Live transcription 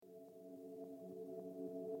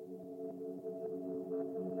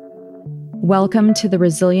Welcome to the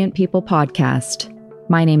Resilient People podcast.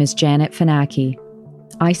 My name is Janet Finacki.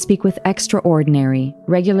 I speak with extraordinary,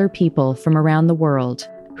 regular people from around the world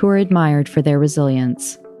who are admired for their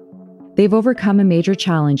resilience. They've overcome a major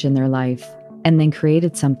challenge in their life and then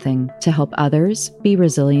created something to help others be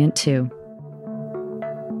resilient too.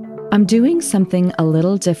 I'm doing something a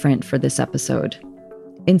little different for this episode.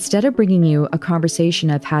 Instead of bringing you a conversation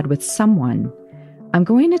I've had with someone, I'm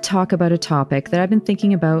going to talk about a topic that I've been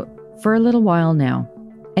thinking about for a little while now,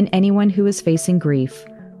 and anyone who is facing grief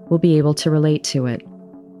will be able to relate to it.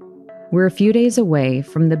 We're a few days away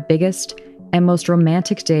from the biggest and most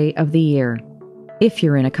romantic day of the year, if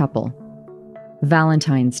you're in a couple,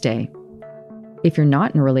 Valentine's Day. If you're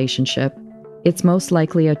not in a relationship, it's most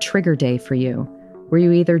likely a trigger day for you, where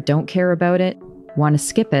you either don't care about it, want to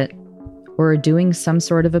skip it, or are doing some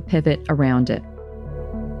sort of a pivot around it.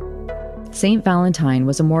 Saint Valentine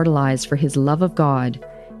was immortalized for his love of God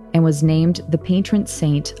and was named the patron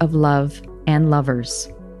saint of love and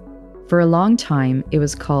lovers. For a long time, it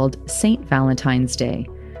was called Saint Valentine's Day,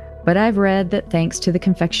 but I've read that thanks to the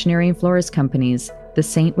confectionery and florist companies, the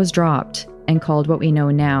saint was dropped and called what we know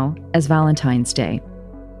now as Valentine's Day.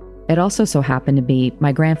 It also so happened to be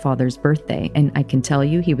my grandfather's birthday, and I can tell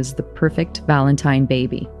you he was the perfect Valentine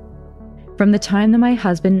baby. From the time that my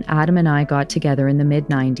husband Adam and I got together in the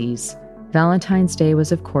mid-90s, Valentine's Day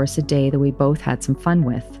was of course a day that we both had some fun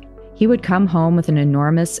with. He would come home with an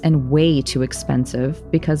enormous and way too expensive,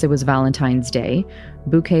 because it was Valentine's Day,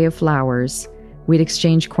 bouquet of flowers. We'd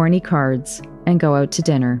exchange corny cards and go out to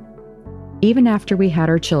dinner. Even after we had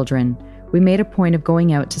our children, we made a point of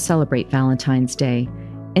going out to celebrate Valentine's Day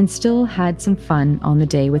and still had some fun on the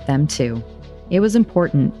day with them too. It was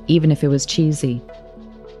important, even if it was cheesy.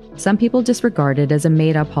 Some people disregard it as a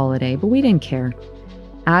made-up holiday, but we didn't care.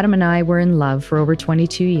 Adam and I were in love for over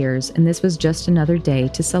 22 years, and this was just another day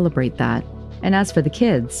to celebrate that. And as for the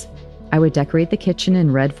kids, I would decorate the kitchen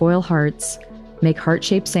in red foil hearts, make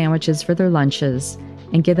heart-shaped sandwiches for their lunches,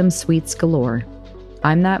 and give them sweets galore.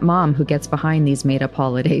 I'm that mom who gets behind these made-up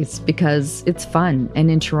holidays because it's fun,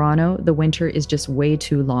 and in Toronto, the winter is just way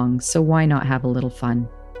too long, so why not have a little fun?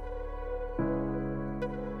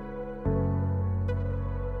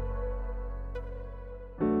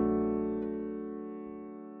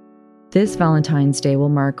 This Valentine's Day will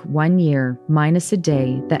mark 1 year, minus a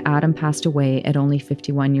day, that Adam passed away at only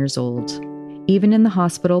 51 years old. Even in the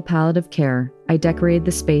hospital palliative care, I decorated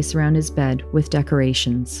the space around his bed with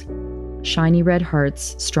decorations. Shiny red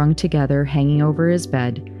hearts strung together hanging over his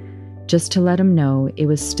bed, just to let him know it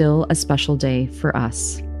was still a special day for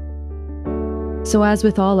us. So as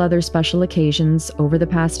with all other special occasions over the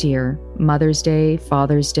past year, Mother's Day,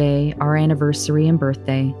 Father's Day, our anniversary and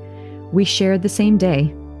birthday, we shared the same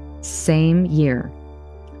day. Same year.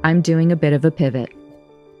 I'm doing a bit of a pivot.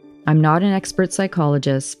 I'm not an expert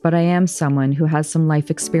psychologist, but I am someone who has some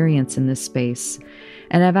life experience in this space,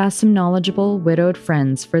 and I've asked some knowledgeable widowed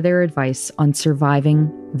friends for their advice on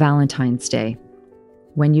surviving Valentine's Day,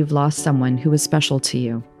 when you've lost someone who was special to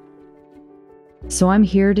you. So I'm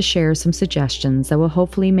here to share some suggestions that will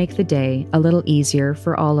hopefully make the day a little easier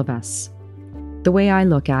for all of us. The way I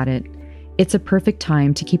look at it, it's a perfect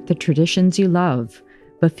time to keep the traditions you love,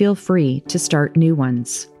 but feel free to start new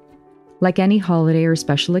ones. Like any holiday or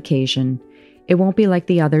special occasion, it won't be like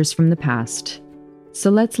the others from the past.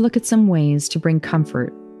 So let's look at some ways to bring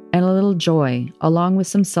comfort and a little joy along with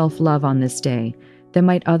some self-love on this day that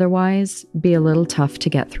might otherwise be a little tough to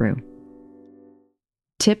get through.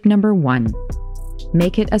 Tip number 1,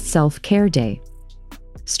 make it a self-care day.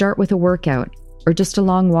 Start with a workout or just a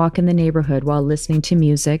long walk in the neighborhood while listening to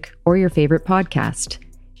music or your favorite podcast.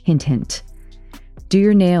 Hint, hint. Do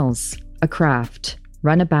your nails, a craft,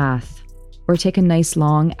 run a bath, or take a nice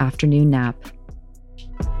long afternoon nap.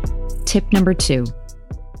 Tip number 2,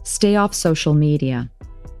 stay off social media.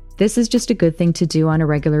 This is just a good thing to do on a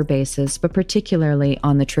regular basis, but particularly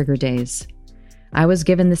on the trigger days. I was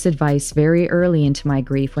given this advice very early into my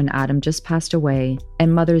grief when Adam just passed away,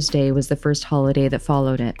 and Mother's Day was the first holiday that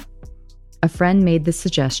followed it. A friend made this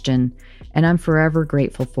suggestion, and I'm forever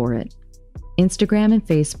grateful for it. Instagram and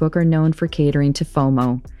Facebook are known for catering to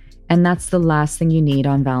FOMO, and that's the last thing you need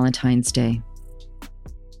on Valentine's Day.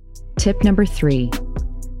 Tip number 3,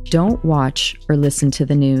 don't watch or listen to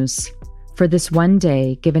the news. For this one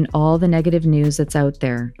day, given all the negative news that's out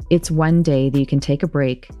there, it's one day that you can take a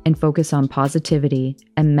break and focus on positivity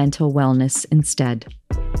and mental wellness instead.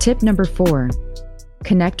 Tip number 4,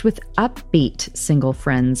 connect with upbeat single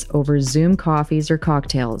friends over Zoom coffees or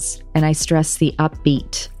cocktails, and I stress the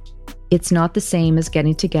upbeat. It's not the same as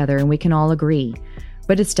getting together, and we can all agree,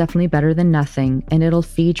 but it's definitely better than nothing, and it'll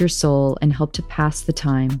feed your soul and help to pass the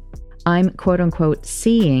time. I'm quote unquote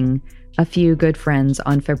seeing a few good friends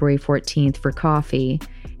on February 14th for coffee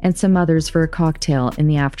and some others for a cocktail in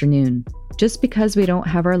the afternoon. Just because we don't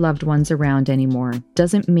have our loved ones around anymore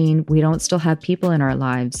doesn't mean we don't still have people in our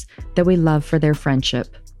lives that we love for their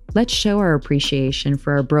friendship. Let's show our appreciation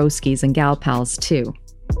for our broskies and gal pals too.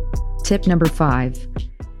 Tip number 5,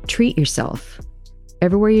 treat yourself.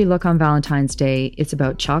 Everywhere you look on Valentine's Day, it's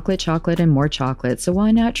about chocolate, chocolate, and more chocolate, so why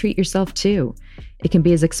not treat yourself too? It can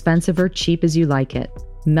be as expensive or cheap as you like it.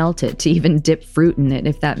 Melt it to even dip fruit in it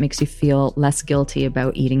if that makes you feel less guilty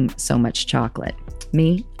about eating so much chocolate.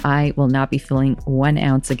 Me, I will not be feeling 1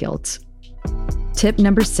 ounce of guilt. Tip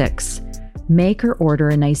number 6, make or order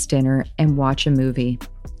a nice dinner and watch a movie.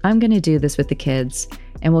 I'm going to do this with the kids,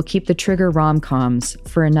 and we'll keep the trigger rom-coms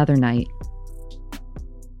for another night.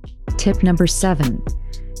 Tip number 7,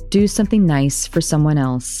 do something nice for someone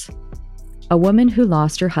else. A woman who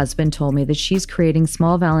lost her husband told me that she's creating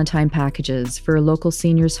small Valentine packages for a local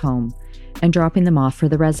senior's home and dropping them off for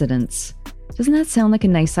the residents. Doesn't that sound like a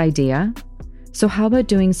nice idea? So how about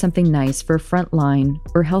doing something nice for a frontline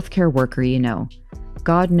or healthcare worker you know?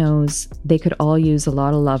 God knows they could all use a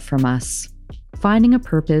lot of love from us. Finding a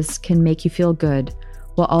purpose can make you feel good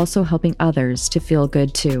while also helping others to feel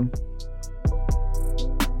good too.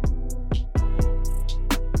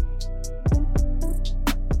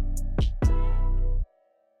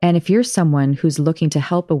 And if you're someone who's looking to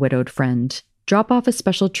help a widowed friend, drop off a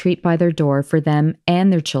special treat by their door for them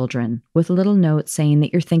and their children with a little note saying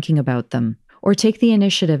that you're thinking about them. Or take the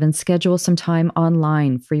initiative and schedule some time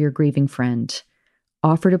online for your grieving friend.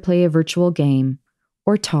 Offer to play a virtual game,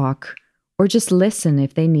 or talk, or just listen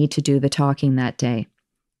if they need to do the talking that day.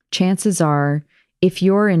 Chances are, if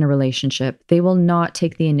you're in a relationship, they will not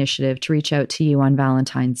take the initiative to reach out to you on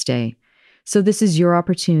Valentine's Day. So this is your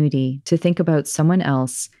opportunity to think about someone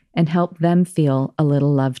else and help them feel a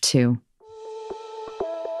little love too.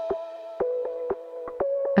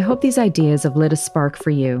 I hope these ideas have lit a spark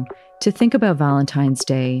for you to think about Valentine's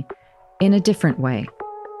Day in a different way.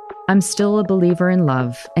 I'm still a believer in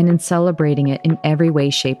love and in celebrating it in every way,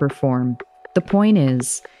 shape, or form. The point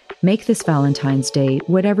is, make this Valentine's Day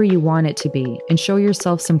whatever you want it to be and show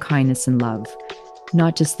yourself some kindness and love.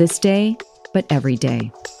 Not just this day, but every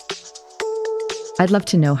day. I'd love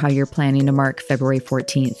to know how you're planning to mark February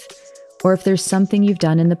 14th, or if there's something you've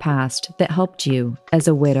done in the past that helped you as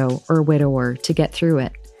a widow or widower to get through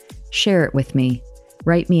it. Share it with me.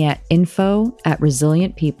 Write me at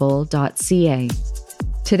info@resilientpeople.ca.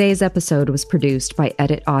 Today's episode was produced by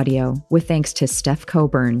Edit Audio with thanks to Steph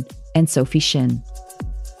Coburn and Sophie Shin.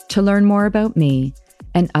 To learn more about me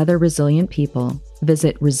and other resilient people,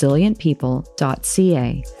 visit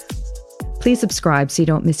resilientpeople.ca. Please subscribe so you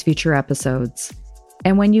don't miss future episodes.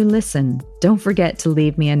 And when you listen, don't forget to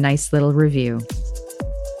leave me a nice little review.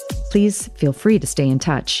 Please feel free to stay in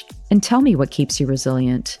touch and tell me what keeps you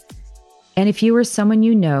resilient. And if you or someone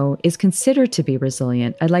you know is considered to be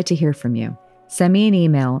resilient, I'd like to hear from you. Send me an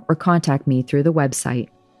email or contact me through the website.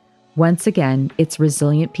 Once again, it's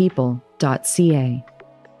resilientpeople.ca.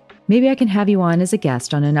 Maybe I can have you on as a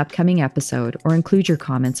guest on an upcoming episode or include your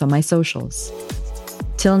comments on my socials.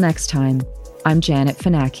 Till next time, I'm Janet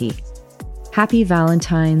Finacki. Happy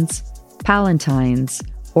Valentine's, Palentine's,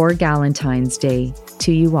 or Galentine's Day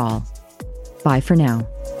to you all. Bye for now.